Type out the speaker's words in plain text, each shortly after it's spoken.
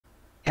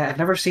Yeah, I've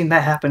never seen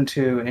that happen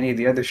to any of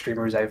the other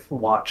streamers I've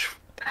watched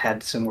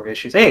had similar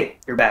issues. Hey,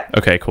 you're back.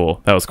 Okay, cool.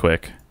 That was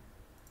quick.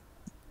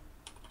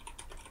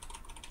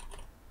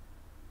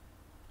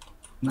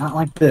 Not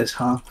like this,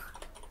 huh?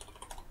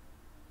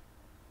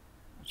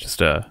 Just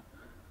tell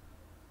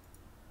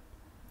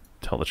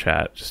the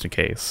chat just in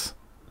case.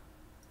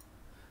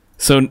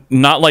 So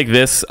not like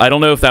this. I don't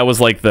know if that was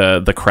like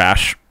the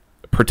crash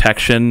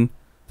protection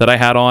that I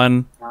had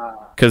on,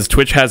 because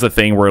Twitch has a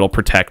thing where it'll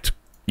protect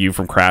you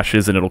from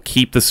crashes and it'll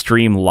keep the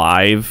stream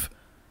live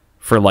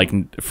for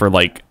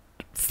like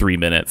 3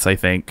 minutes, I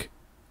think,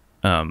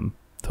 to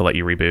let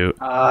you reboot.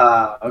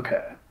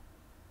 Okay.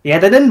 Yeah,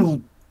 they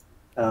didn't.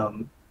 I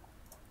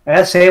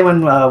gotta say,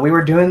 when we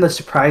were doing the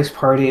surprise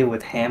party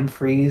with Ham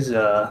Freeze,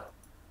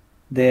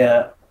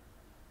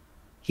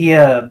 he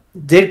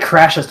did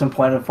crash at some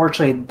point.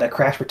 Unfortunately, the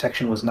crash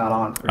protection was not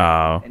on for him.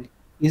 Oh. And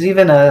he's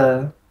even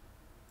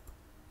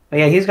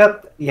yeah, he's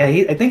got. Yeah,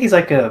 I think he's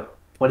like a.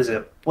 What is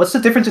it? What's the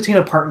difference between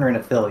a partner and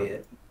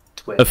affiliate?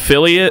 Twitch.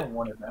 Affiliate.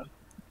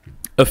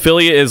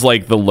 Affiliate is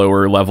like the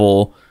lower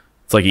level.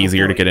 It's like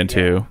easier to get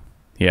into.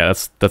 Yeah,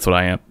 that's what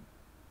I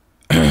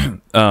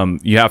am.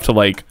 You have to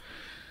like.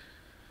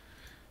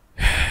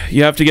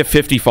 You have to get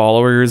 50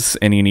 followers,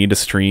 and you need to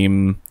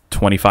stream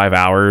 25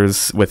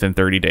 hours within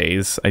 30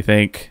 days, I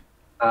think.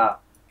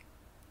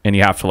 And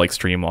you have to like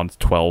stream on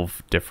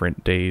 12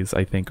 different days,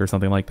 I think, or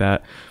something like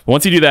that.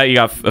 Once you do that, you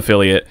got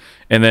affiliate,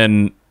 and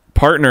then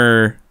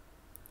partner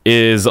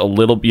is a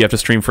little. You have to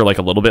stream for like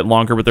a little bit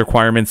longer with the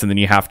requirements, and then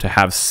you have to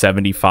have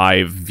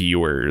 75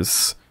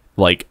 viewers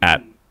like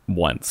at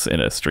once in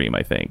a stream,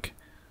 I think.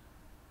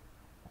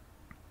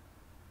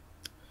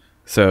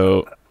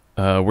 So,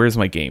 where's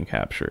my game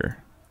capture?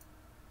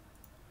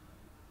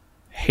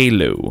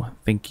 Halo,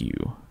 thank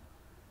you.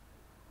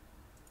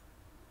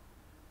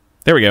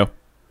 There we go.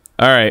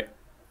 All right,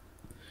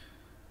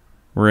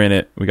 we're in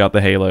it. We got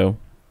the Halo.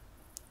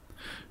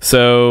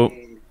 So,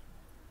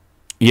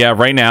 yeah,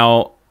 right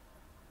now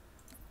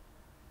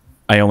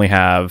I only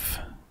have.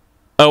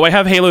 Oh, I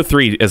have Halo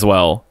 3 as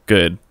well.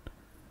 Good.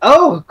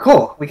 Oh,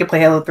 cool. We can play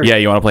Halo 3. Yeah,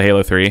 you want to play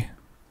Halo 3?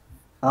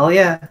 Oh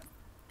yeah.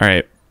 All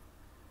right.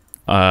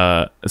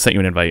 I sent you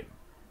an invite.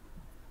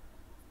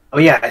 Oh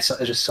yeah, I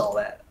just saw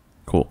that.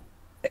 Cool.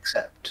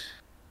 Accept.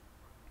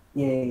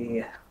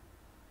 Yay.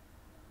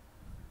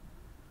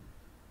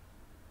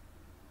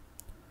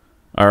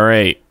 All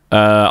right.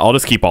 I'll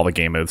just keep all the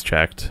game modes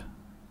checked.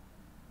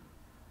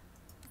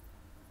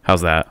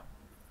 How's that?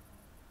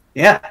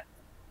 Yeah.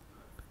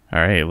 All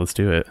right, let's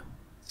do it.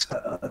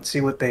 So, let's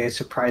see what they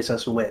surprise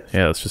us with.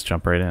 Yeah, let's just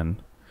jump right in.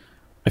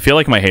 I feel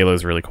like my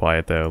Halo's really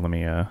quiet though. Let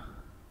me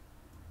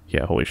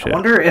yeah, holy shit. I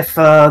wonder if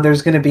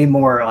there's going to be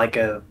more like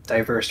a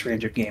diverse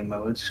range of game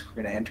modes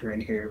we're going to enter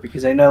in here,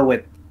 because I know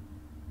with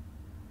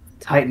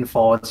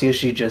Titanfall it's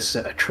usually just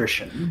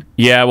attrition.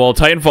 Yeah, well,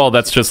 Titanfall,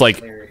 that's just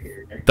like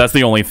that's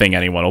the only thing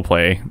anyone will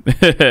play.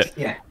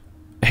 Yeah.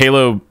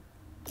 Halo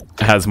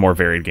has more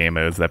varied game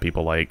modes that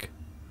people like.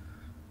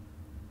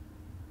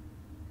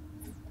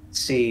 Let's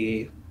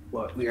see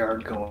what we are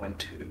going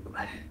to.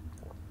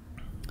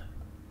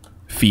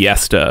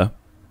 Fiesta.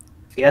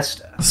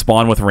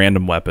 Spawn with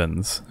random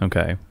weapons.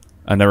 Okay.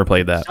 I never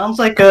played that. Sounds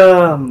like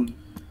I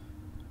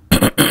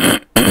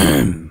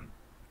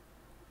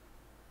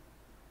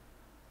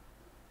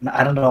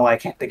don't know. I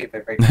can't think of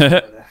it right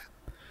now.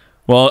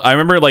 Well, I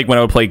remember like when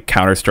I would play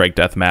Counter-Strike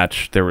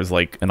Deathmatch, there was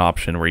like an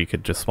option where you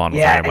could just spawn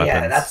with random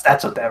weapons. Yeah,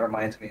 that's what that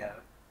reminds me of.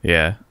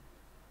 Yeah.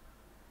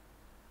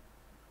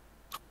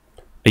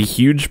 A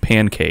huge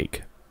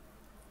pancake.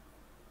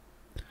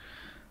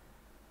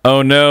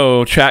 Oh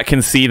no, chat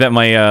can see that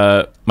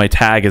my my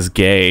tag is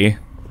gay.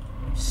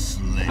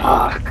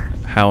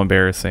 How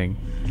embarrassing.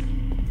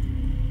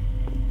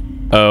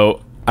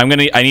 Oh, I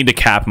need to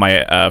cap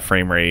my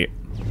frame rate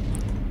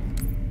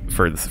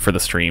for the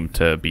stream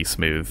to be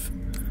smooth.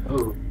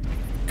 Oh.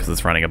 Cuz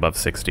it's running above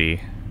 60.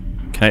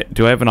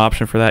 Do I have an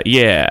option for that?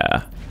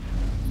 Yeah.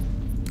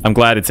 I'm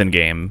glad it's in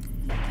game.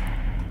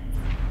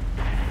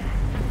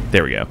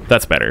 There we go.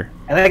 That's better.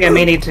 I think I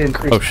may need to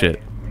increase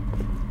shit.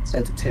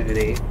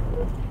 sensitivity. It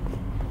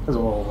was a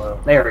little low.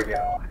 There we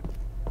go.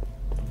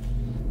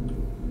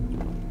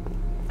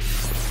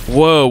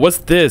 Whoa, what's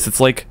this? It's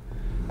like...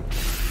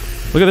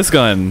 Look at this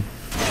gun.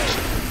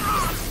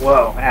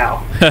 Whoa,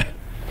 ow.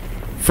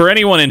 For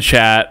anyone in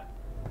chat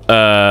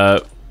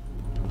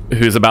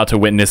who's about to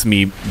witness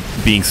me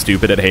being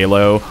stupid at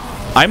Halo,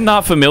 I'm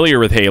not familiar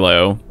with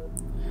Halo.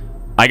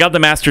 I got the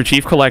Master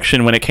Chief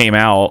Collection when it came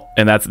out,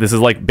 and that's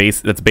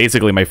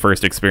basically my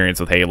first experience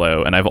with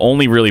Halo, and I've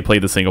only really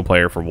played the single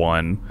player for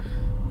one.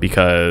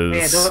 Because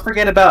yeah, don't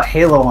forget about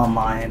Halo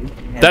Online.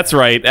 That's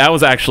right. That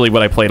was actually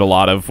what I played a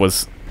lot of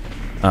was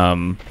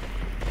El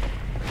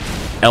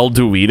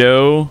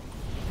Duito.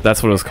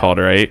 That's what it was called,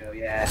 right?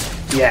 Yeah.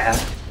 Yeah.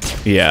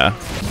 Yeah.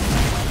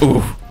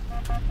 Ooh.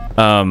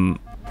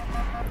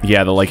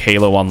 Yeah, the like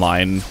Halo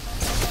Online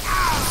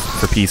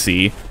for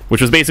PC, which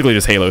was basically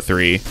just Halo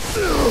 3.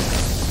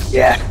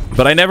 Yeah.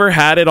 But I never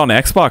had it on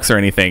Xbox or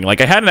anything.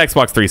 Like, I had an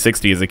Xbox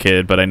 360 as a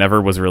kid, but I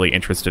never was really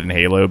interested in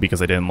Halo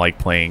because I didn't like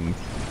playing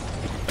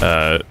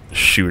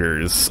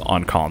shooters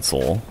on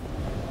console.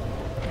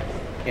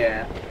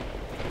 Yeah.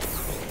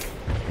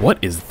 What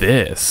is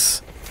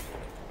this?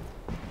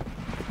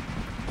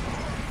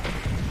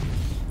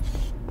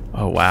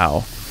 Oh,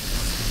 wow.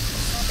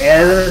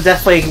 Yeah, this is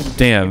definitely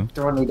damn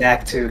throwing me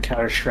back to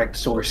Counter-Strike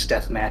Source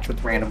Deathmatch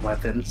with random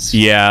weapons.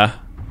 Yeah.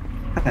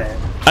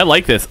 I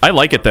like this. I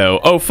like it, though.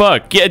 Oh,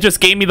 fuck. Yeah, it just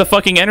gave me the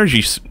fucking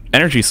energy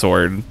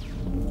sword.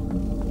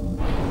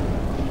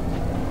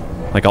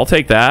 Like, I'll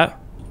take that.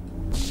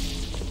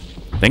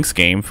 Thanks,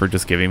 game, for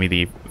just giving me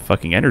the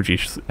fucking energy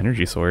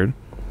sword.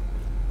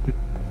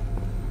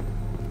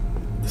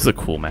 This is a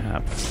cool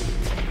map.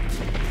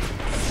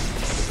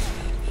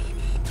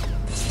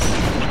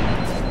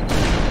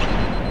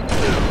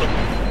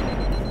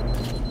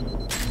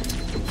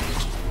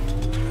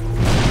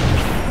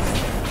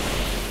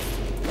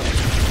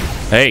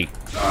 Hey.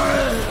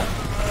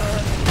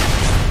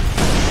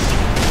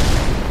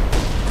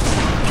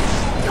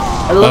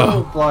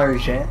 Hello,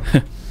 Blarget.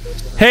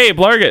 Hey,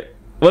 Blarget.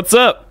 What's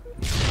up?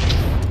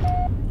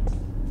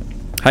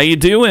 How you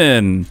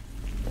doing?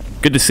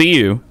 Good to see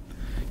you.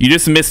 You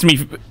just missed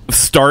me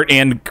start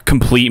and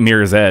complete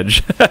Mirror's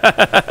Edge.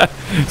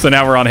 So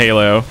now we're on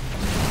Halo.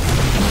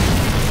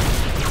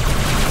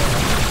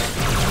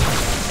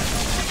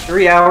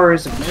 3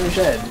 hours of Mirror's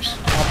Edge.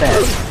 Not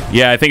bad.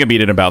 Yeah, I think I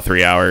beat it in about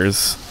 3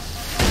 hours.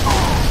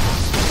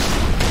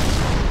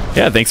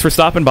 Yeah, thanks for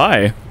stopping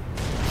by.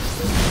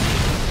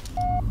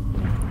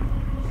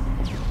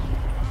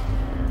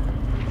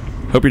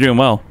 Hope you're doing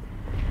well.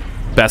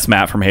 Best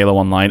map from Halo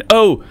Online.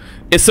 Oh,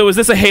 so is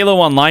this a Halo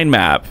Online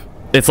map?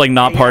 It's like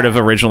not part of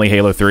originally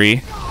Halo 3?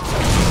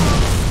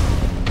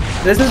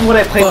 This is what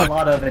I played a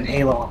lot of in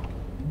Halo.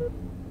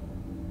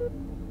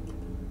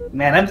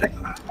 Man,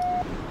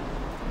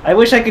 I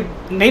wish I could...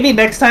 Maybe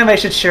next time I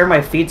should share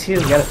my feed too.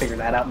 We gotta figure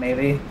that out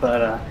maybe.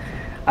 But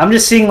I'm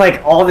just seeing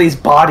like all these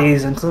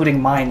bodies, including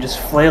mine, just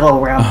flail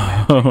around.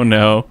 Oh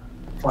no.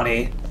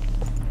 Funny.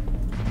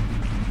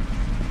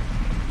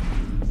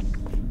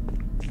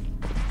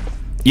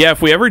 Yeah,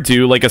 if we ever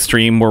do like a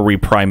stream where we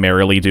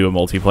primarily do a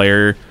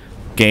multiplayer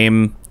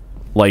game,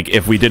 like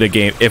if we did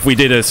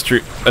a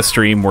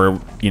stream where,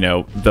 you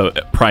know, the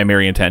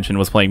primary intention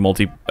was playing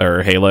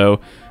Halo,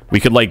 we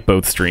could like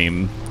both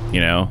stream, you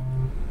know.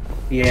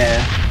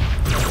 Yeah.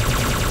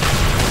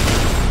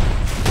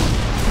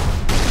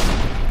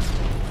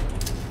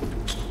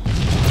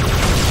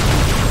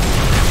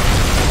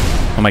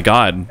 Oh my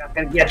god. I'm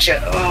gonna get you.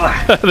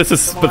 This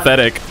is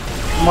pathetic.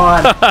 Come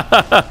on.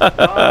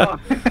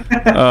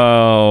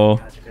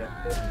 Oh.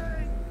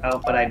 Oh,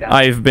 but I died.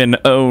 I've been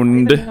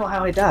owned. I don't know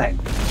how I died.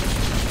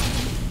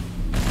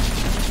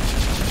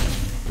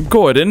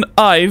 Gordon,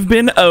 I've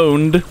been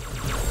owned.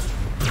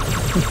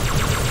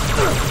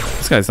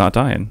 This guy's not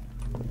dying.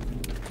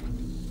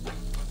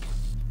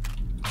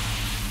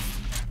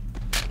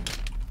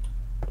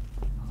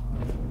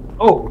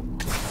 Oh.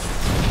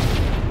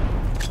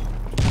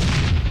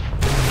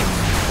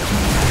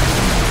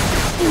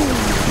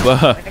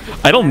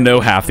 I don't know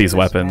half these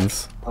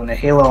weapons. On the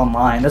Halo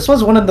Online. This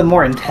was one of the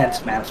more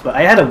intense maps, but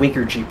I had a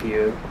weaker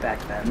GPU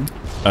back then.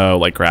 Oh,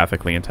 like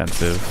graphically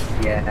intensive.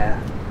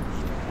 Yeah.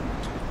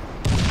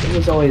 It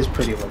was always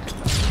pretty looking.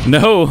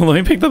 No, let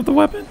me pick up the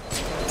weapon.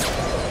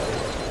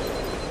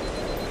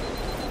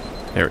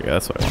 There we go,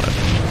 that's what I wanted.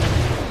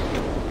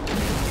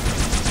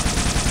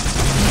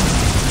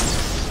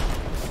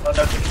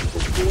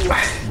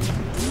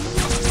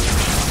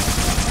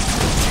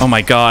 Oh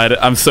my god,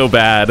 I'm so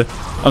bad.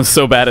 I'm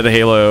so bad at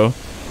Halo.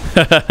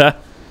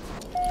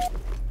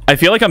 I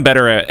feel like I'm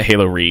better at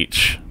Halo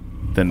Reach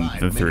than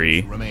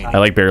 3. I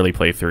like barely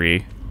play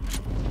 3.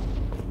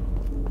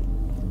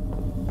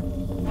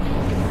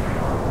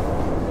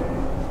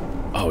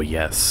 Oh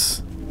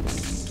yes.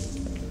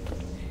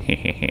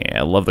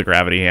 I love the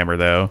gravity hammer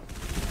though.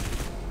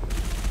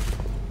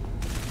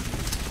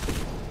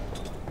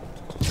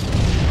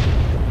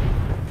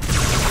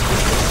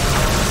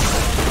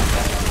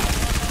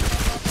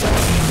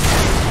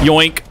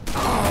 Yoink.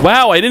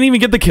 Wow, I didn't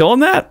even get the kill on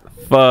that?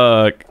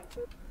 Fuck.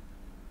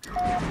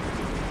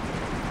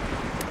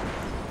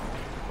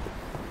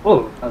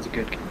 Whoa, that was a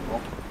good kill.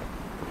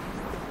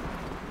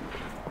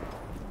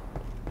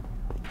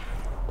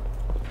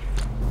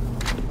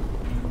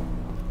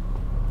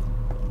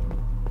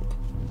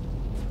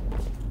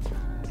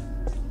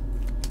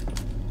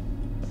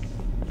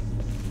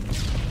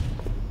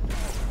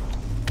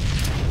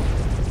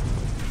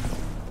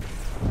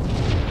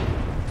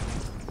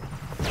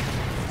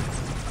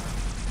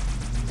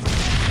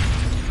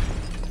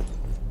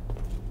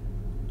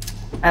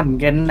 I'm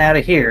getting out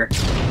of here.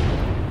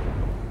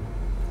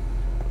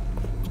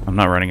 I'm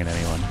not running at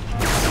anyone.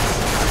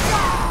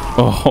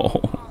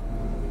 Oh.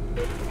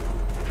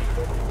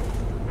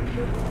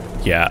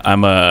 Yeah,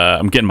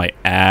 I'm getting my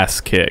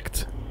ass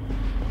kicked.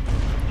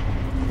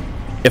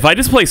 If I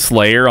just play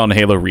Slayer on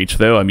Halo Reach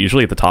though, I'm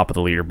usually at the top of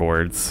the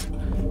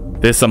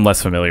leaderboards. This I'm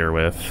less familiar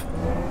with.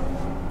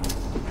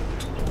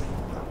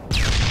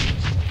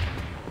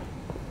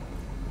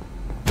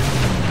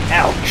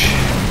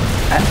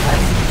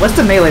 What's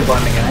the melee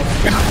button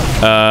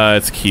again?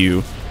 It's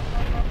Q.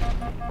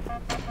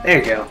 There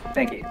you go.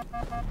 Thank you.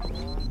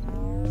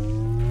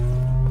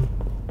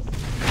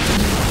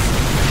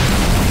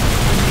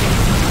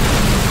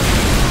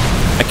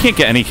 I can't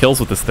get any kills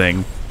with this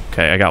thing.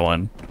 Okay, I got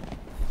one.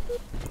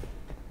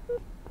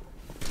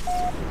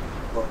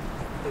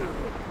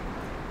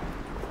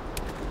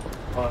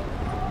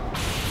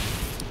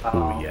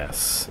 Oh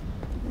yes.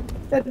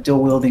 That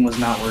dual wielding was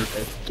not worth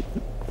it.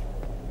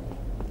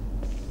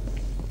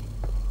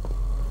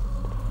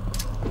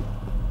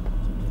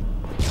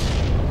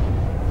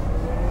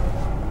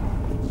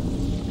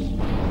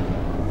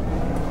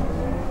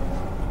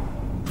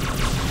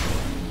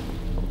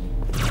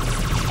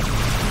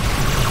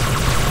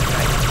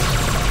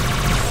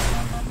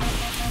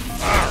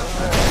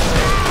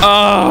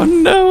 Oh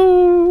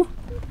no!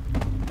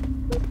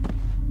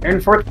 You're in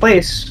 4th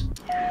place.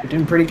 You're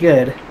doing pretty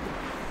good.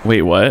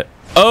 Wait, what?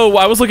 Oh,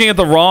 I was looking at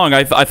the wrong.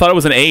 I thought it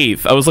was an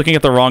 8th. I was looking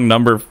at the wrong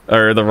number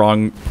or the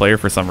wrong player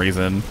for some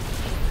reason.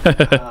 Still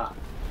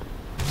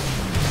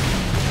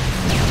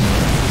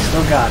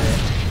got it.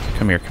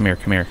 Come here, come here,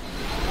 come here.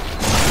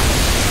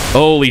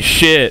 Holy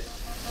shit!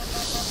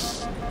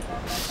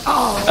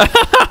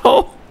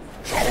 Oh.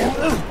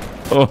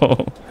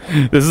 Oh,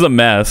 this is a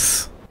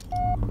mess.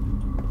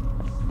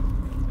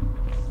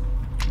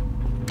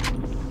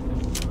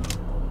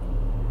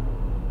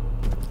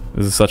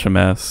 This is such a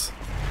mess.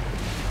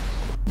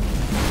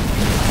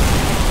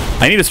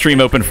 I need to stream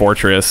Open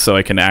Fortress so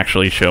I can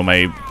actually show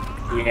my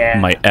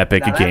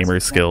epic gamer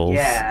skills.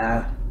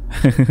 Yeah.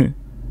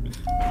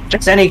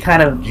 Just any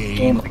kind of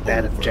game like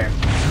that in general.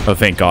 Oh,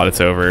 thank God it's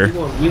over.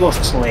 You will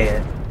slay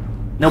it.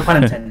 No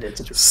pun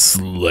intended.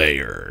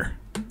 Slayer.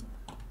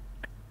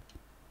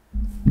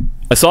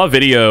 I saw a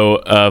video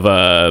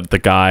of the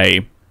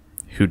guy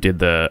who did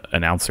the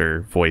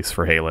announcer voice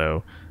for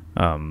Halo,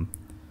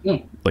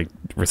 like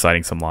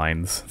reciting some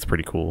lines. It's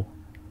pretty cool.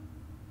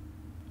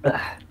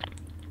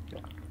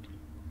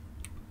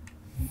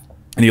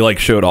 And he like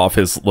showed off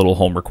his little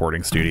home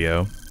recording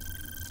studio.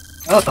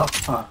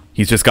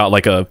 He's just got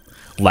like a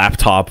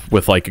laptop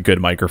with like a good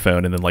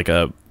microphone and then like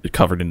a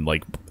covered in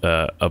like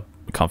a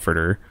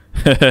comforter.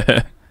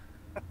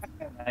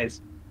 Nice.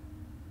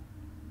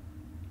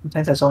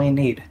 Sometimes that's all you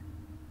need.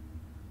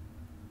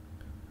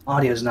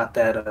 Audio's not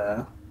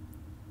that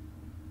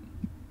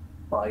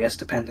well, I guess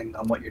depending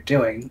on what you're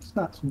doing, it's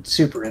not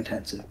super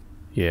intensive.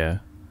 Yeah.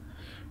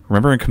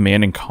 Remember in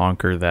Command and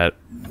Conquer that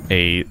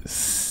a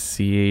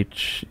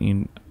CH...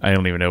 I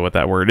don't even know what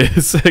that word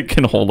is. It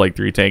can hold like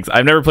 3 tanks.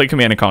 I've never played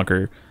Command and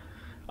Conquer.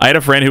 I had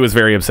a friend who was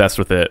very obsessed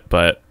with it,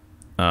 but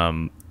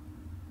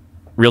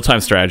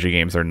real-time strategy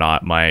games are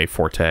not my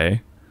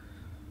forte.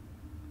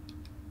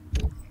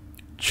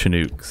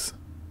 Chinooks.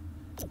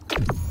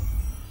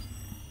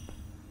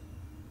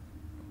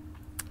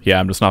 Yeah,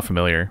 I'm just not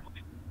familiar.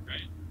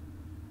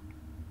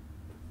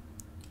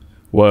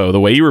 Whoa, the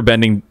way you were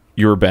bending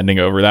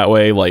over that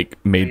way, like,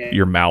 made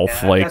your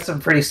mouth, like... That's some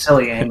pretty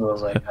silly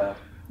angles, like,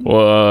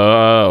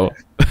 Whoa.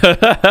 What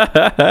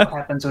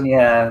happens when you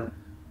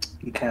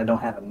kind of don't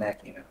have a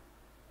neck, you know?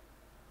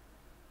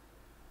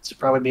 This would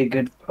probably be a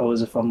good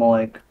pose if I'm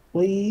like,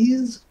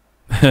 please?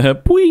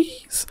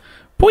 Please.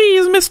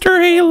 Please, Mr.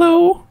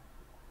 Halo.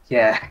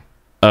 Yeah.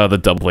 The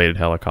double-bladed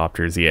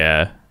helicopters,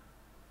 yeah.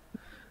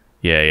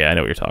 Yeah, I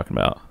know what you're talking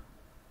about.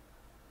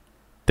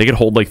 They could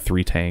hold, like,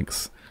 3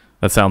 tanks.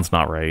 That sounds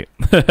not right.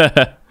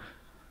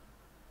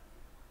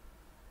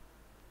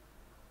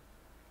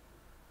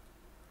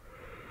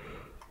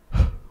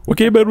 What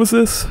game mode was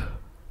this?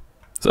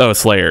 Oh,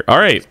 Slayer. All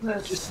right.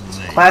 Just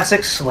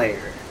classic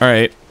Slayer. All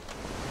right.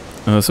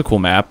 Oh, that's a cool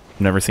map.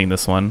 Never seen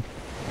this one.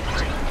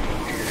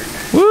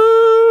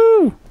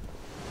 Woo!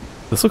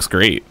 This looks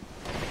great.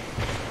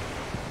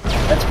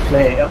 Let's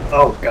play.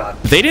 Oh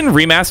God. They didn't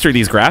remaster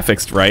these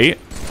graphics, right?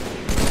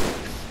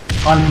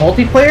 On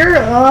multiplayer,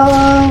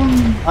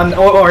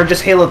 or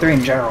just Halo 3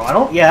 in general. I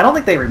don't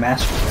think they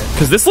remastered it.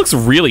 Because this looks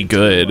really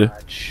good.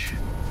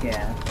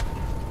 Yeah.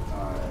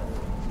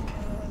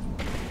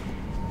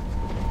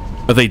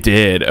 Oh, they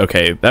did.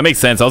 Okay, that makes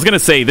sense. I was gonna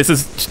say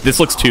this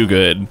looks too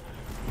good.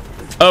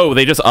 Oh,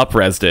 they just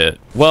up-resed it.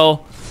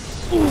 Well,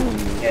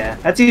 yeah,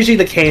 that's usually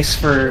the case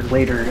for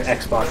later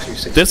Xbox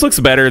 360. This looks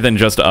better than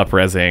just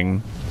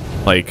up-resing.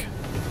 Like,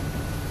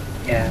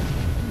 yeah.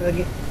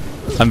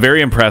 I'm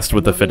very impressed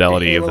with the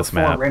fidelity of this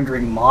map.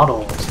 Rendering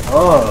models.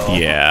 Oh.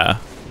 Yeah.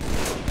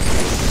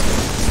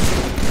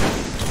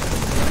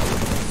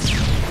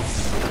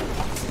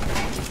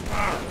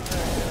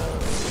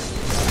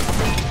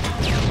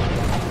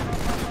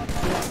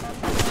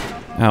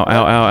 Ow, ow,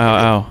 ow, ow,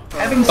 ow.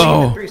 Having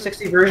seen the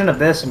 360 version of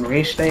this and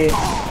Rage State,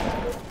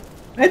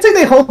 I'd say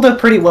they hold up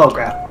pretty well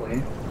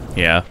graphically.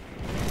 Yeah.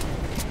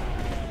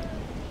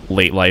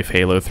 Late life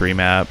Halo 3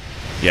 map.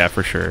 Yeah,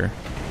 for sure.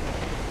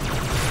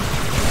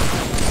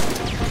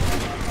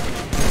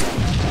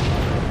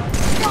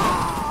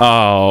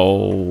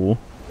 Oh.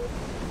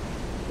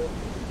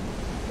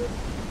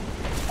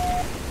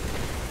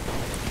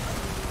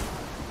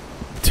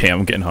 Damn,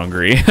 I'm getting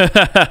hungry.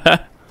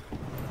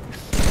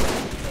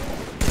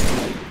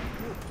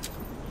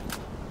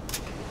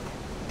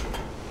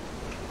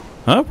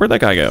 Huh? Where'd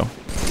that guy go?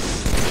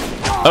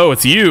 Oh,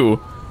 it's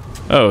you!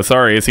 Oh,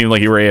 sorry. It seemed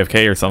like you were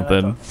AFK or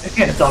something.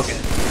 Yeah, it's all good.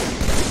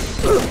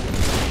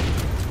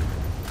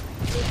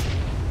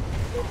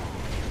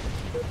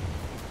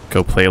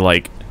 Go play,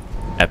 like,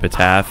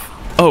 Epitaph.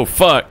 Oh,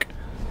 fuck!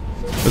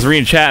 I was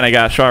reading chat and I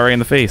got shot right in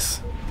the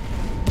face.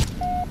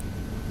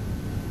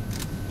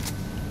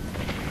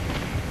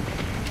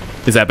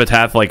 Is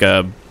Epitaph like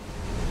a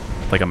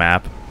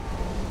map?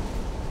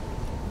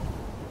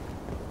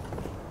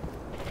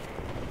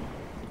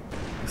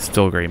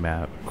 Still a great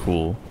map.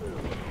 Cool.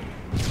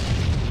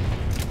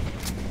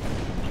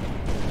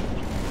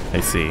 I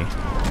see.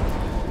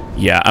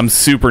 Yeah, I'm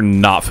super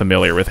not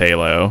familiar with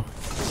Halo.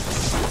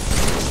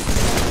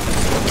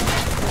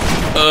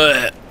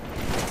 Ugh.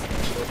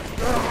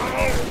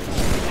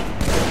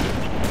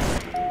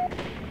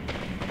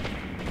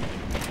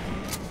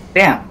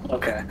 Damn.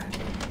 Okay.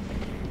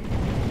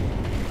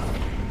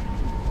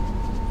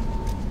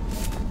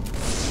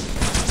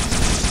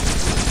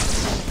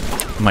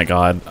 Oh my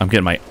god, I'm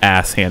getting my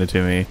ass handed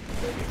to me.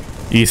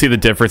 You see the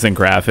difference in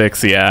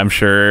graphics? Yeah, I'm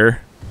sure.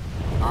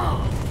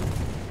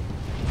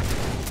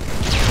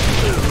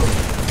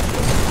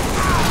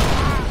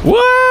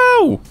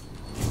 Whoa!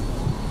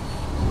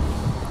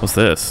 What's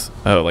this?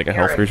 Oh, like a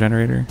health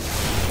regenerator?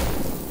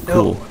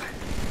 Cool.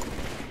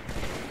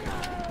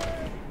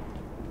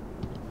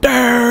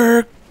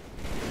 Dark!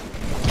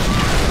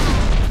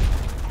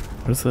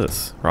 What is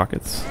this?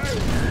 Rockets?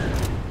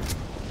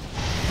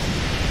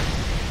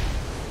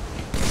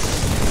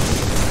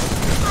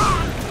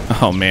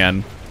 Oh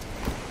man.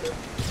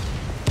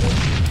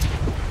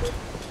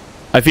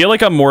 I feel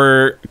like I'm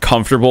more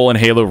comfortable in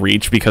Halo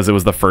Reach because it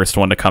was the first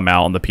one to come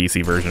out on the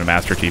PC version of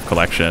Master Chief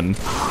Collection.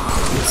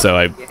 So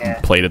I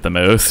played it the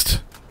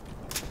most.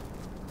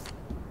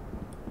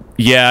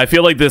 Yeah, I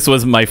feel like this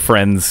was my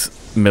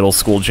friend's middle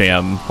school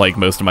jam, like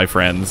most of my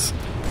friends.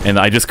 And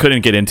I just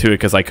couldn't get into it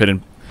because I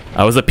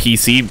was a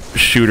PC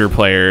shooter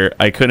player.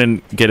 I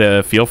couldn't get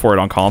a feel for it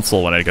on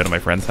console when I'd go to my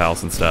friend's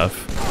house and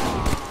stuff.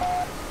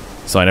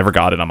 So I never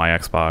got it on my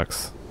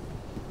Xbox.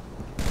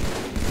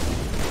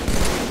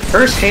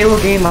 First Halo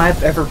game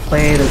I've ever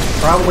played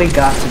has probably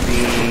got to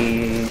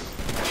be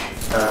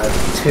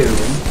 2.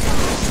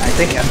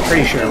 I'm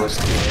pretty sure it was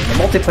 2. The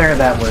multiplayer of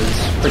that was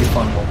pretty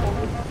fun.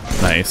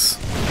 Nice.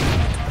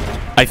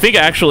 I think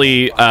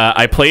actually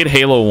I played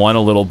Halo 1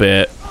 a little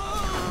bit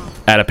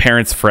at a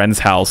parent's friend's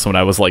house when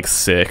I was like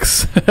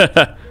 6.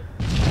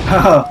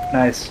 Oh,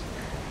 nice.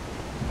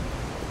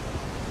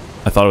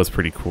 I thought it was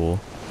pretty cool.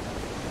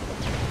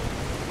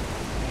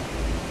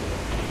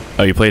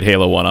 Oh, you played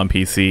Halo 1 on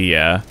PC?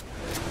 Yeah.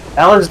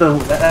 That was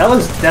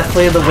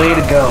definitely the way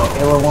to go.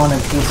 Halo 1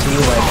 and PC,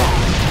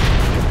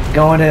 like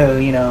going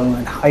to, you know,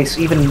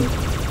 even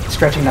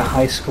stretching to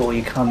high school,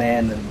 you come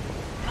in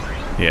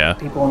and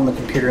people in the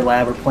computer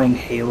lab are playing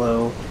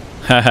Halo.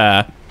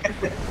 Haha.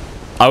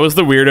 I was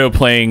the weirdo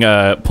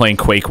playing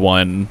Quake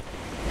 1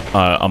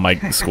 on my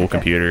school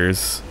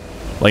computers.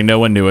 Like no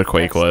one knew what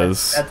Quake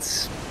was.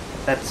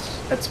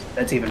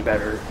 That's even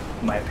better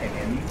in my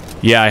opinion.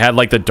 Yeah, I had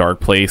like the Dark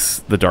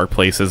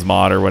Places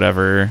mod or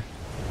whatever.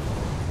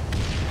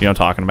 You know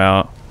what I'm talking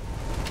about?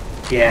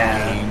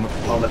 Yeah,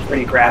 all the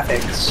pretty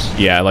graphics.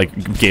 Yeah,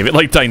 like gave it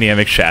like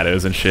dynamic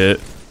shadows and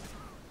shit.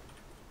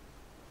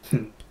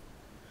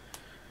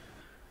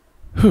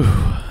 Whew.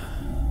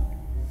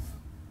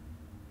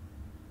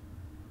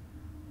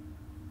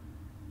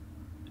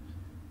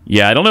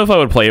 Yeah, I don't know if I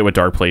would play it with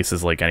Dark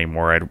Places like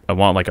anymore. I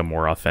want like a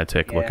more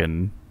authentic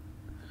looking.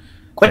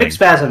 Quake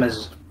Spasm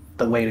is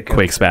the way to go.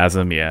 Quake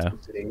Spasm, yeah.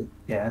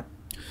 Yeah.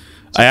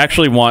 I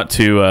actually want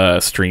to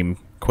stream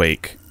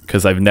Quake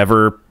because I've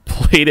never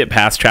played it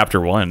past chapter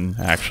 1,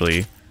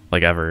 actually,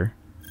 like ever.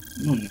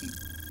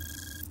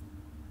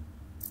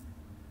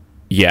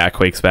 Yeah,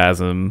 Quake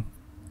Spasm.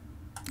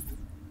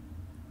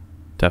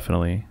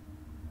 Definitely.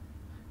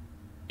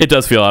 It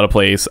does feel out of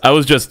place. I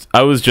was just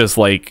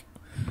like,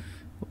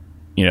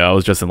 you know, I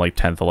was just in like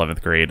 10th,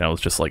 11th grade, and I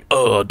was just like,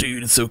 oh,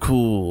 dude, it's so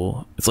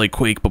cool. It's like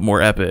Quake, but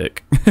more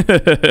epic.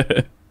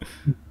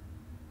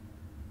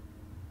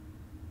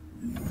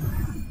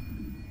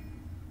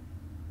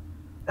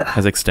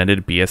 Has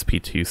extended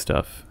BSP2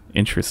 stuff.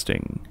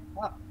 Interesting.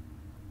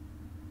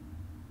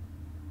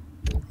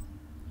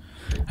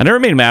 I never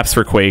made maps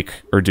for Quake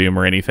or Doom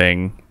or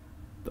anything.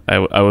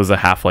 I was a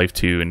Half-Life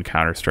 2 and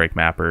Counter-Strike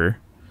mapper.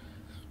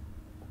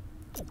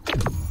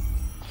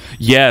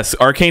 Yes,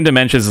 Arcane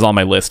Dimensions is on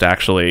my list,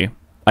 actually.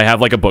 I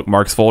have like a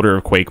bookmarks folder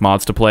of Quake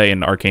mods to play,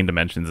 and Arcane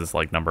Dimensions is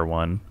like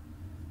 #1.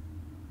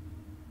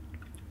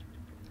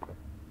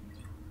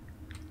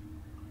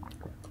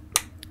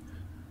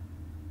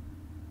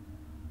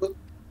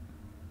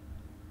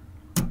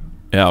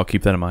 Yeah, I'll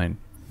keep that in mind.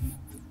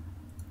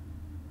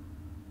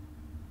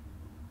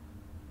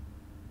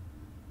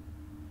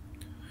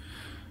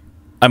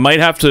 I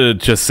might have to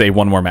just say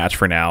one more match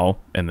for now,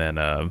 and then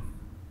go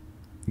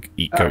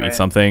eat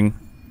something.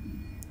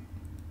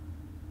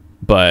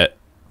 But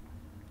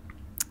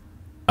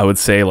I would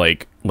say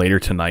like later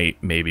tonight,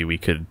 maybe we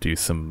could do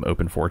some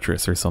Open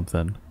Fortress or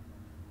something.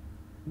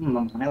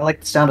 I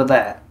like the sound of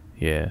that.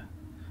 Yeah.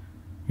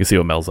 You can see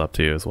what Mel's up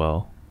to as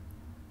well.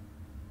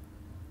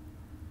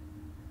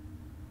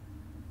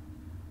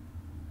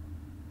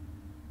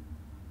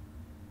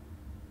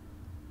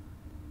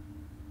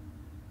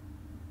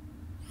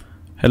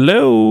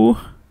 Hello?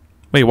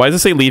 Wait, why does it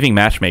say leaving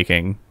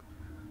matchmaking?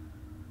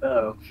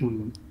 Oh.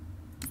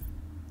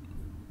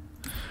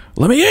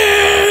 Let me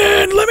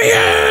in! Let me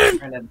in!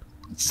 Trying to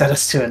set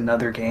us to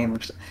another game.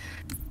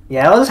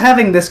 Yeah, I was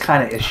having this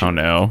kind of issue. Oh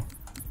no.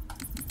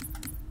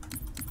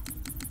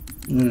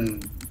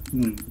 And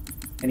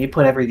you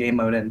put every game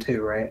mode in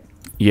too, right?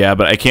 Yeah,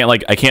 but I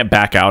can't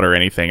back out or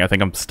anything. I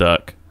think I'm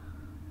stuck.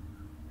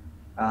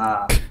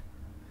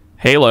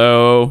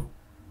 Halo.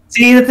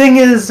 See, the thing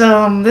is,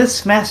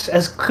 this match,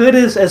 as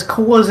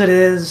cool as it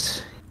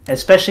is,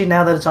 especially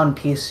now that it's on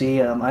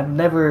PC,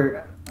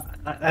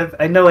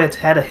 I know it's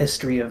had a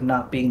history of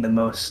not being the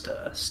most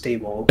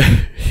stable.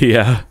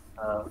 Yeah.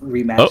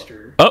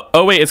 Remaster.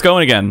 Oh, wait, it's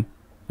going again.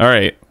 All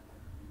right.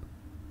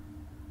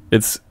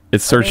 It's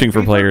searching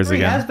for players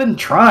again. Has been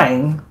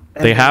trying.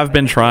 They have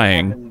been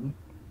trying.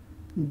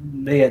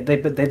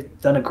 They've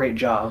done a great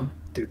job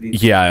through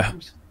these. Yeah.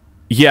 Years.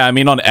 Yeah, I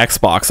mean on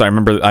Xbox, I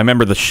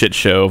remember the shit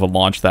show of a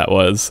launch that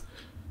was,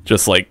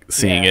 just like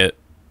seeing it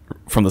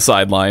from the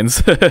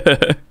sidelines.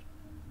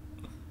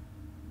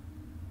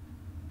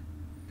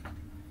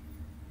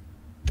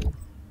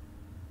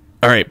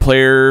 All right,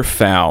 player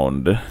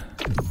found.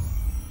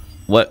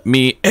 Let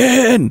me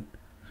in.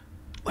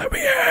 Let me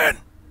in.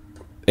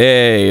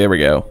 Hey, there we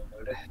go.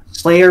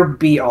 Slayer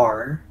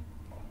BR.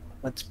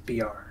 What's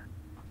BR?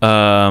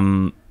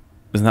 Isn't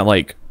that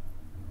like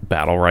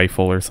battle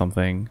rifle or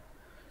something?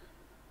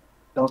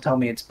 Don't tell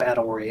me it's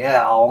Battle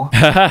Royale.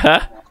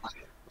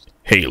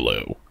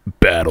 Halo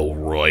Battle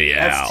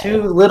Royale. That's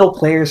 2 little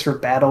players for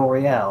Battle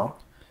Royale.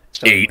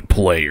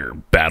 8-player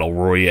Battle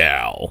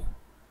Royale.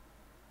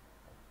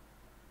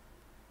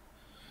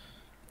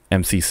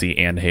 MCC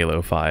and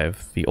Halo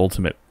 5, the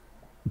ultimate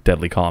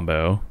deadly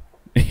combo.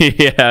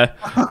 Yeah,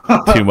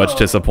 too much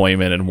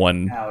disappointment in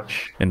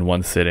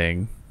one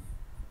sitting.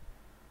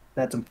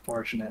 That's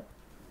unfortunate.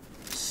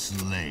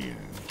 Slayer.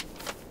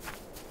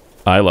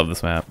 I love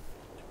this map.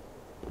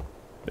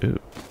 Ooh.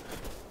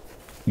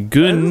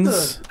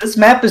 Guns. This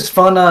map is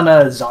fun on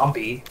a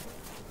zombie.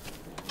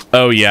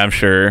 Oh yeah, I'm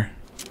sure.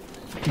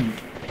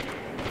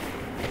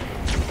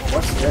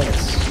 What's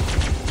this?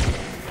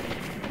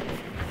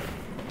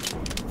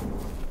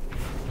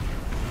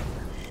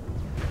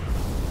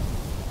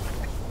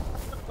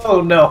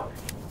 Oh no!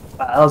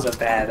 Wow, that was a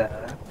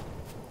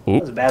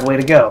bad way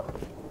to go.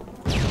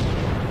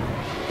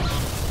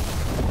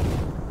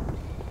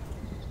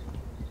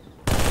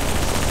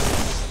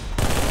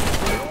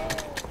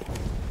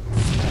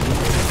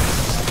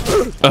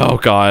 Oh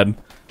god.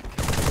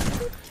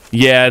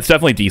 Yeah, it's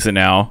definitely decent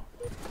now.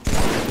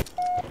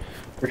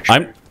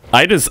 Sure.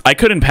 I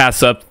couldn't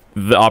pass up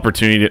the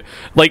opportunity to,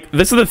 like,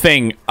 this is the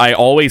thing, I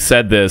always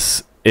said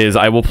this, is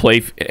I will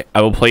play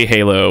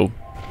Halo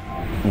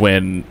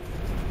when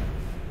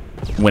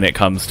it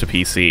comes to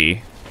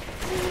PC,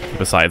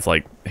 besides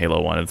like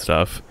Halo 1 and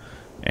stuff.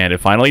 And it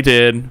finally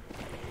did.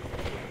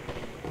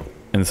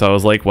 And so I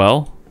was like,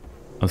 well,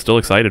 I'm still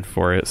excited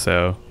for it,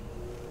 so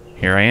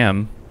here I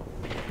am.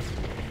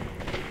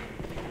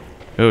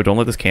 Oh, don't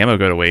let this camo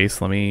go to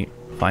waste. Let me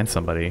find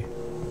somebody.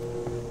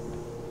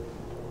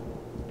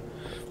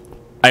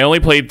 I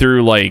only played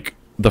through like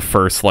the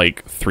first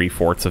like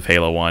 3/4 of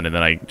Halo 1, and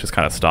then I just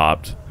kind of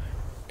stopped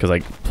because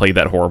I played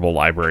that horrible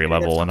library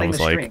level, and I was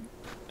like,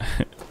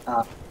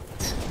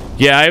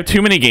 yeah, I have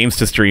too many games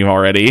to stream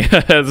already.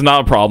 It's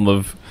not a problem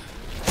of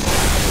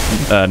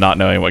not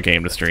knowing what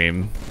game to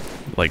stream,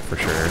 like, for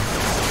sure.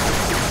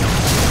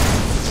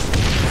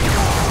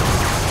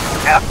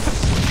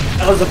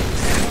 That was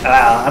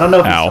I don't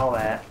know if you saw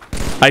that.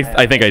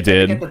 I think I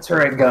did. I get the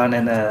turret gun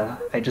and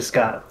I just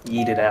got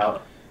yeeted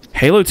out.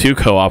 Halo 2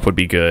 co-op would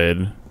be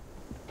good.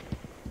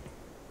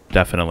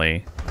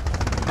 Definitely.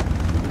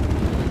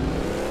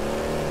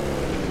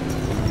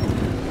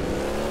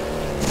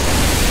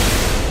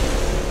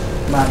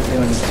 Not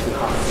doing too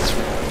hot this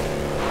round.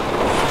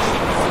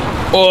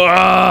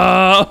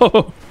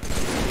 Oh!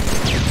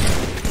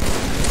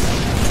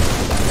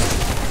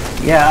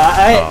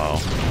 Yeah,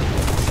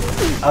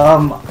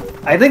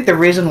 I think the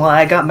reason why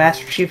I got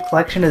Master Chief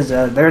Collection is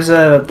there's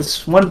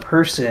this one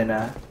person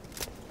I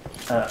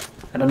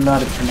don't know how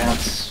to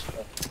pronounce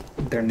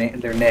their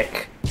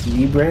nick,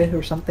 Libre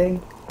or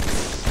something.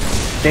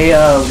 They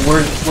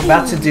were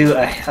about to do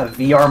a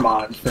VR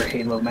mod for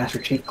Halo Master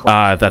Chief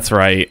Collection. That's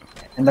right.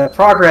 And the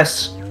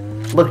progress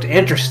looked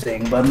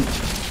interesting, but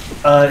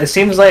it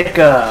seems like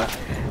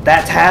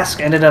that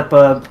task ended up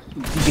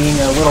being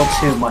a little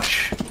too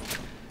much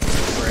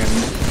for him.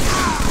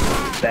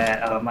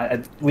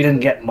 That we didn't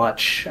get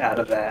much out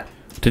of that.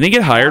 Didn't he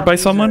get hired by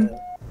someone?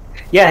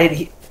 Yeah,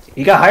 he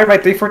got hired by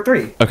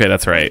 343. Okay,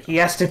 that's right. He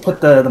has to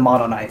put the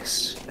mod on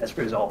ice as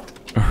a result.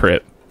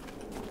 Rip.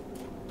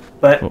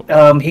 But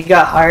he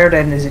got hired,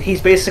 and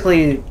he's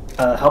basically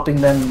helping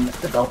them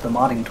develop the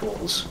modding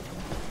tools.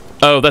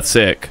 Oh, that's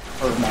sick.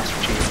 Or Master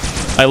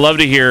Chief. I love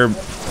to hear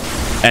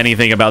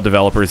anything about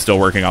developers still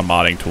working on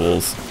modding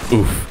tools.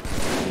 Oof.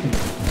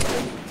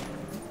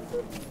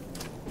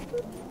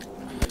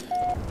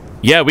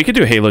 Yeah, we could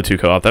do Halo 2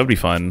 co-op. That would be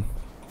fun.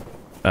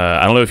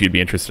 I don't know if you'd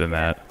be interested in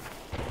that.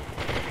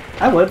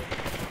 I would.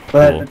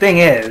 But Cool. the thing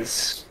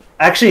is,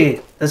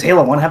 actually, does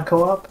Halo 1 have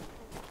co-op?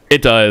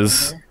 It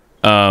does.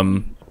 I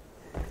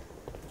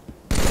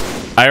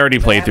already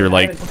played through,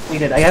 like...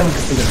 I haven't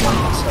completed one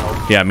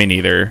myself. Yeah, me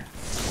neither.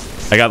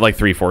 I got like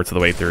 3/4 of the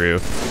way through.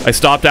 I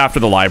stopped after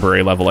the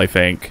library level, I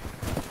think.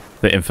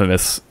 The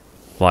infamous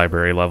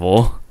library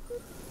level.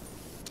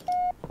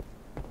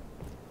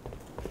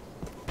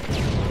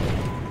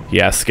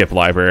 Yeah, skip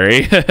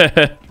library.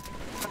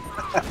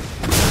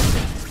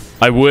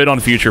 I would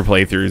on future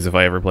playthroughs if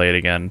I ever play it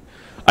again.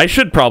 I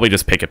should probably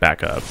just pick it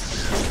back up.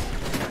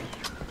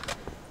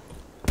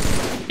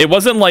 It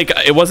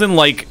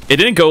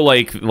didn't go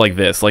like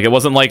this. Like, it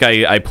wasn't like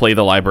I play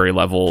the library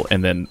level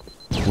and then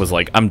was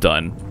like, I'm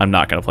done. I'm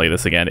not gonna play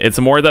this again. It's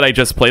more that I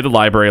just played the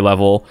library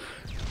level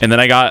and then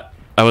I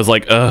was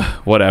like, ugh,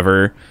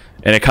 whatever.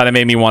 And it kind of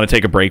made me want to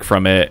take a break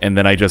from it, and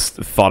then I just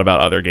thought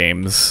about other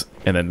games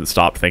and then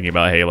stopped thinking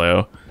about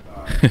Halo.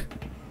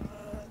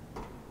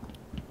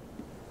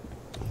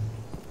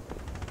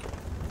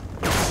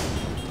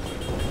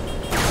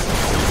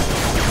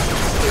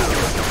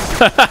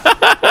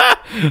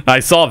 I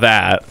saw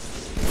that.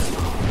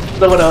 That's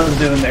what I was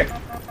doing there.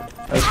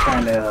 I was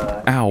trying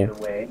to Ow. get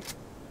away.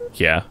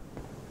 Yeah.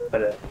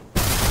 But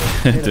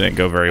It didn't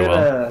go very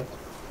well.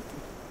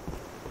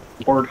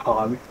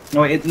 Warthog.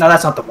 No, no,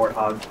 that's not the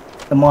warthog.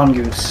 The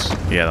mongoose.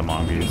 Yeah, the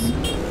mongoose.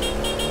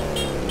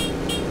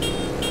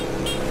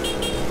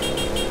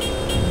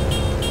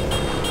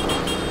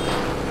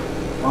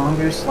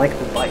 Mongoose like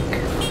the bike.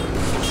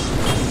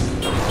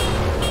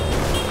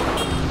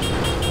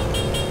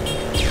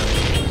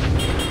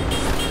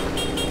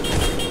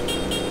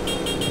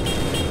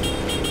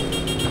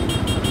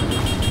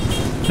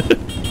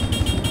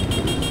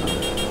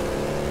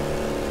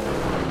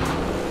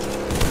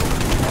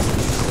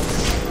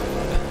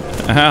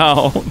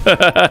 Ow.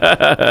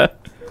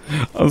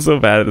 I'm so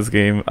bad at this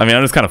game. I mean,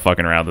 I'm just kind of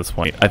fucking around at this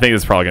point. I think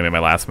this is probably gonna be my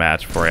last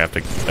match before I have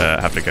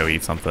to go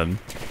eat something.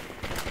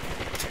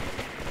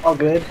 All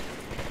good.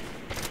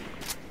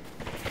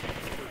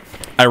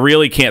 I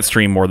really can't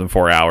stream more than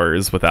 4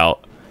 hours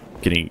without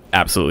getting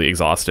absolutely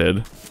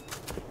exhausted.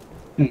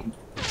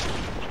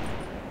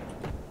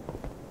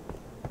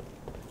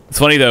 It's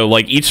funny though,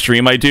 like each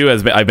stream I do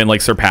I've been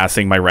like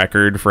surpassing my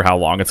record for how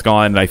long it's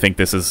gone, and I think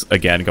this is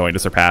again going to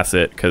surpass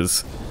it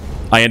because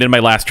I ended my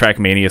last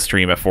Trackmania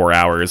stream at 4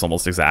 hours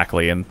almost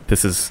exactly, and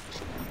this is,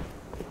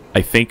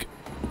 I think,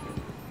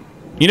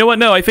 you know what?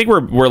 No, I think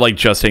we're like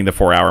just hitting the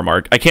 4 hour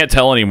mark. I can't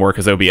tell anymore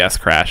because OBS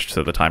crashed,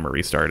 so the timer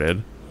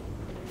restarted.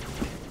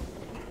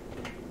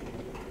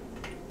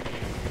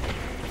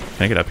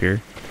 Can I get up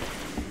here?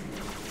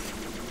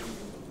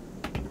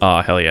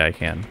 Oh, hell yeah, I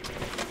can.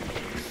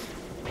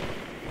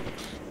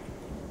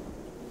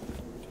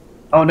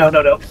 Oh, no,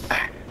 no, no.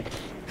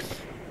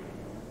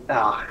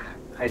 Ah,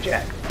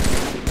 hijack.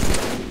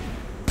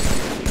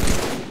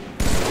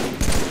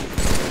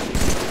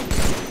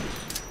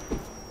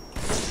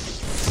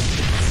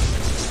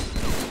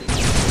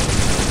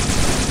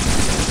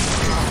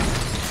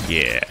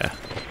 Yeah.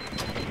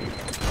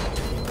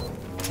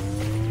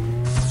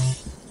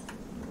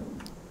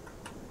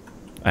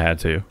 I had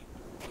to.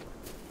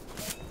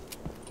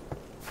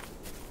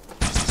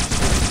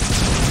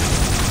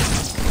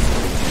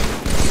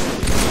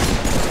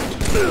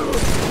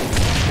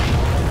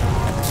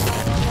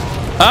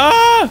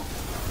 Ah!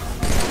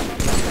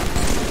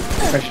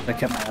 I should have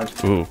kept my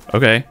eyes. Ooh,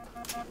 okay.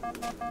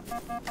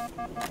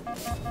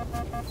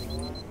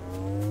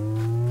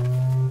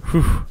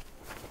 Whew.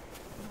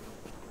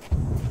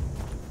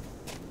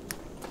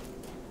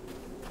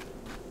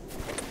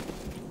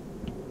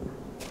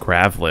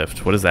 Grav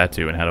lift. What does that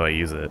do and how do I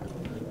use it?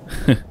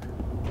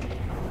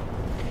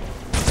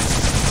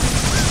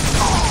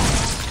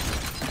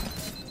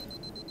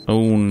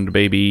 Owned,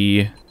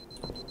 baby.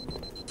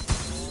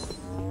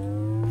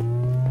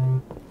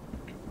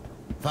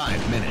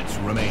 5 minutes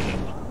remaining.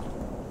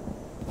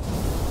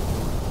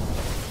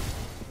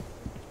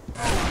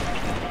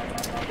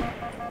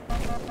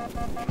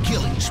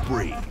 Killing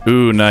spree.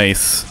 Ooh,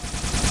 nice.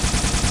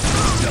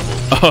 Double.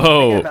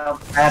 Oh.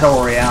 About Battle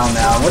Royale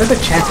now. What are the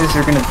chances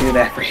they're going to do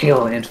that for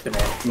Halo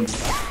Infinite?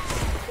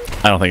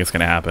 I don't think it's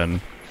gonna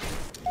happen.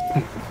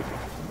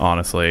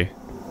 Honestly.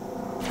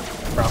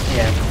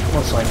 Yeah,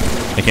 most likely.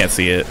 I can't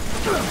see it.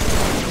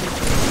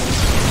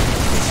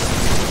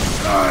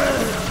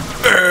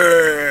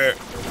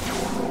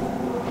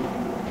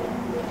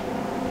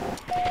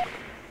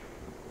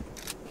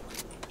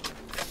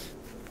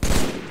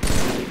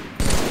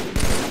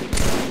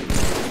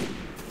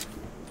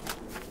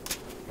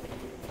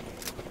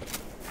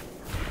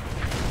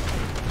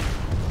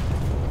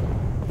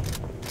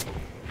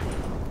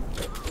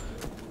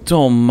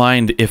 Don't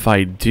mind if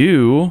I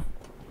do.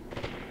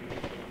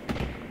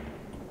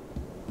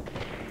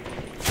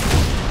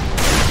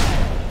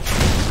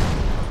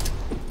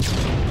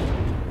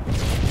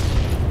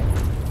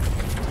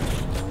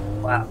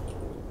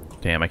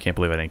 Damn, I can't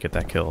believe I didn't get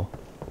that kill.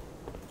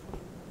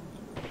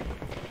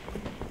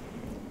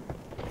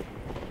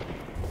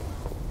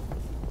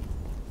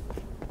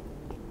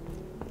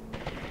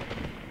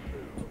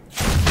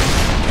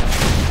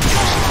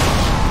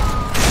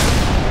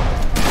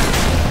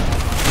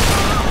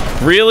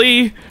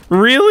 Really?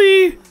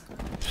 Really?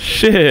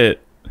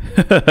 Shit.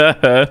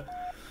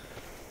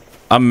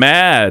 I'm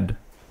mad.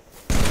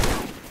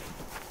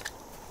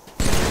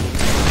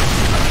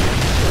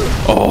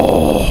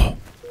 Oh.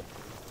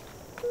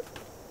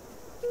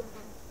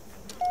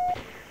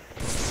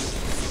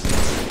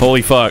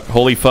 Holy fuck.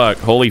 Holy fuck.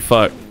 Holy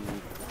fuck.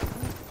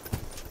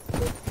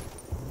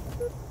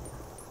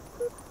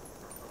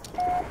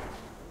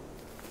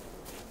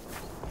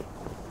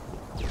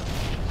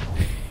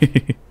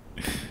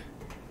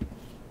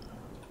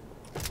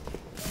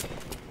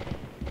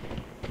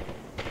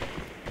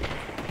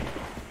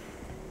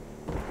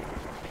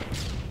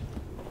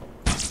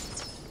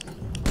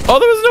 Oh,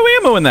 there was no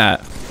ammo in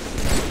that.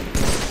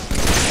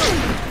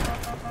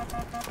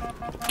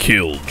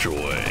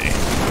 Killjoy.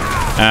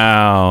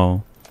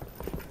 Ow.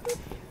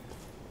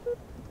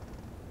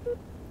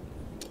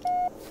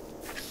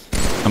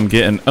 I'm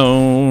getting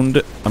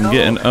owned. I'm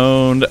getting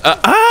owned.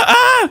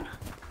 I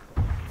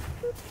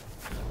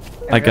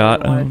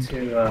got wanted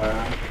to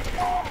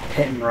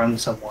hit and run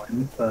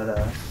someone,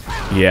 but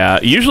yeah,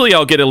 usually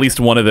I'll get at least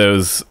one of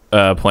those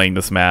playing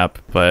this map,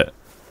 but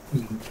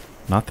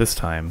not this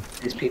time.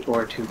 These people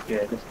are too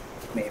good,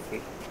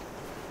 maybe.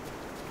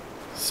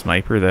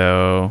 Sniper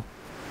though.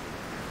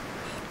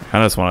 I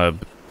kinda just wanna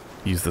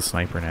use the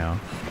sniper now.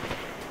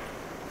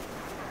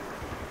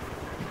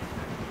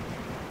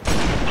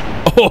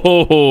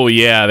 Oh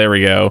yeah, there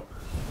we go.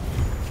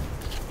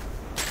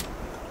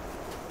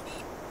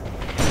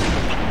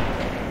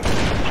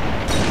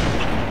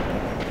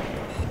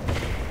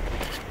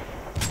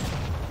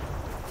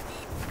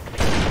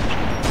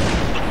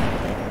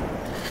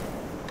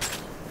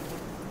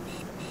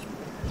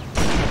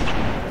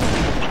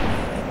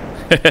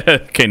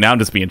 Okay, now I'm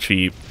just being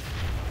cheap.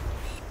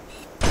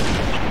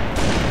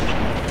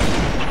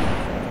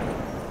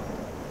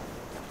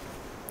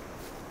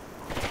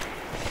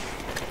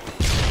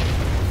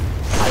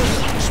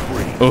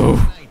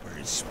 Oh.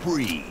 Sniper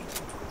spree.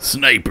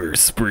 Sniper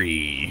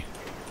spree.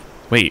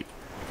 Wait,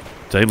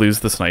 did I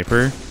lose the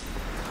sniper?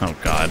 Oh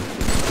god.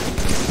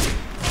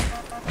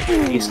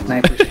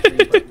 Sniper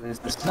spree, but lose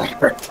the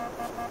sniper.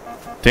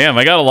 Damn,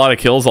 I got a lot of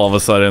kills all of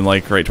a sudden,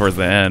 like right towards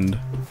the end.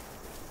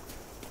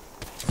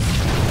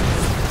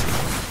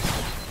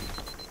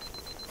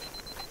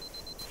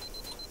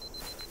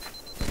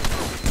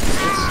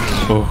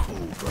 Oh,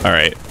 all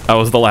right. That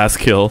was the last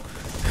kill.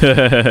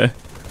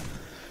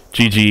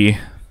 GG.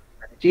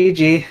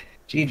 GG.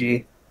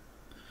 GG.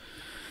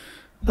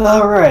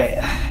 All right.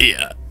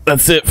 Yeah,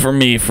 that's it for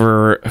me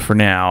for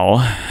now.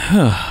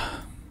 Well,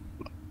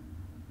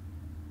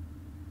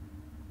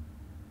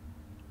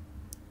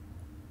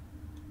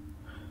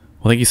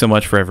 thank you so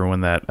much for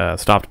everyone that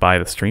stopped by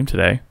the stream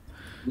today.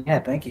 Yeah,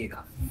 thank you.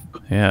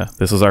 Yeah,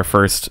 this was our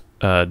first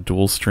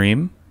dual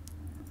stream.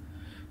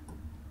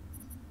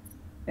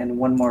 And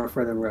one more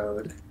for the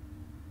road.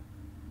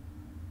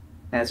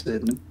 As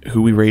in...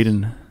 Who we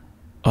raiding?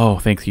 Oh,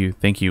 thank you.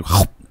 Thank you.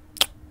 Thank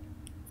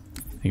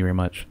you very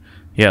much.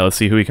 Yeah, let's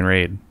see who we can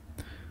raid.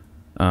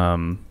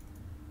 And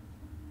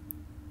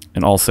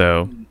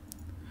also,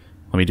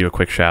 let me do a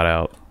quick shout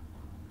out.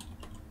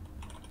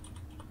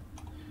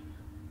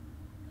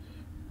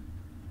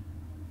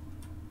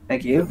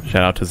 Thank you.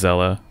 Shout out to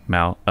Zella,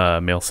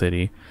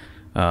 mailcty.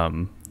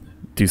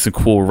 Do some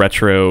cool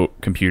retro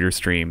computer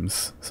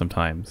streams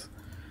sometimes.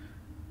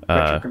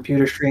 Retro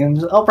computer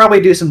streams. I'll probably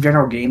do some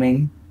general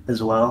gaming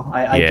as well.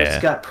 I Yeah.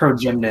 just got Pro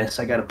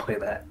Gymnast. I gotta play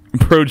that.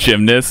 Pro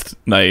Gymnast,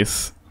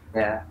 nice.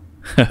 Yeah.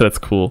 That's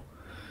cool.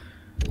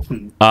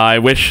 I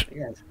wish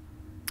Yes.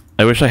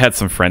 I had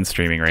some friends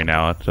streaming right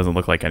now. It doesn't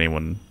look like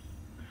anyone.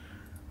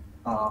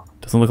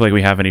 Doesn't look like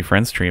we have any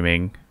friends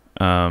streaming.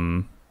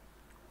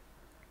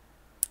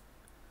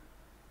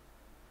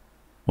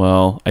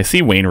 Well, I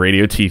see Wayne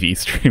Radio TV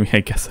streaming. I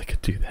guess I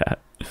could do that.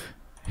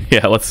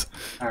 Yeah, let's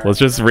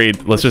just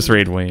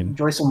raid Wayne.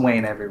 Enjoy some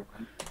Wayne,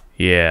 everyone.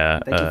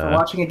 Yeah. Thank you for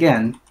watching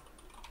again.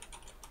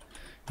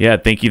 Yeah,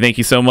 thank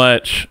you so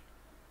much.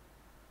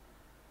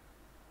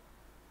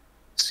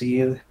 See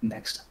you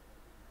next time.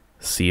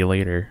 See you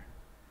later.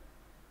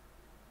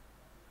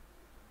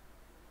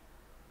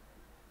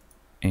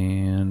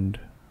 And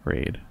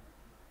raid.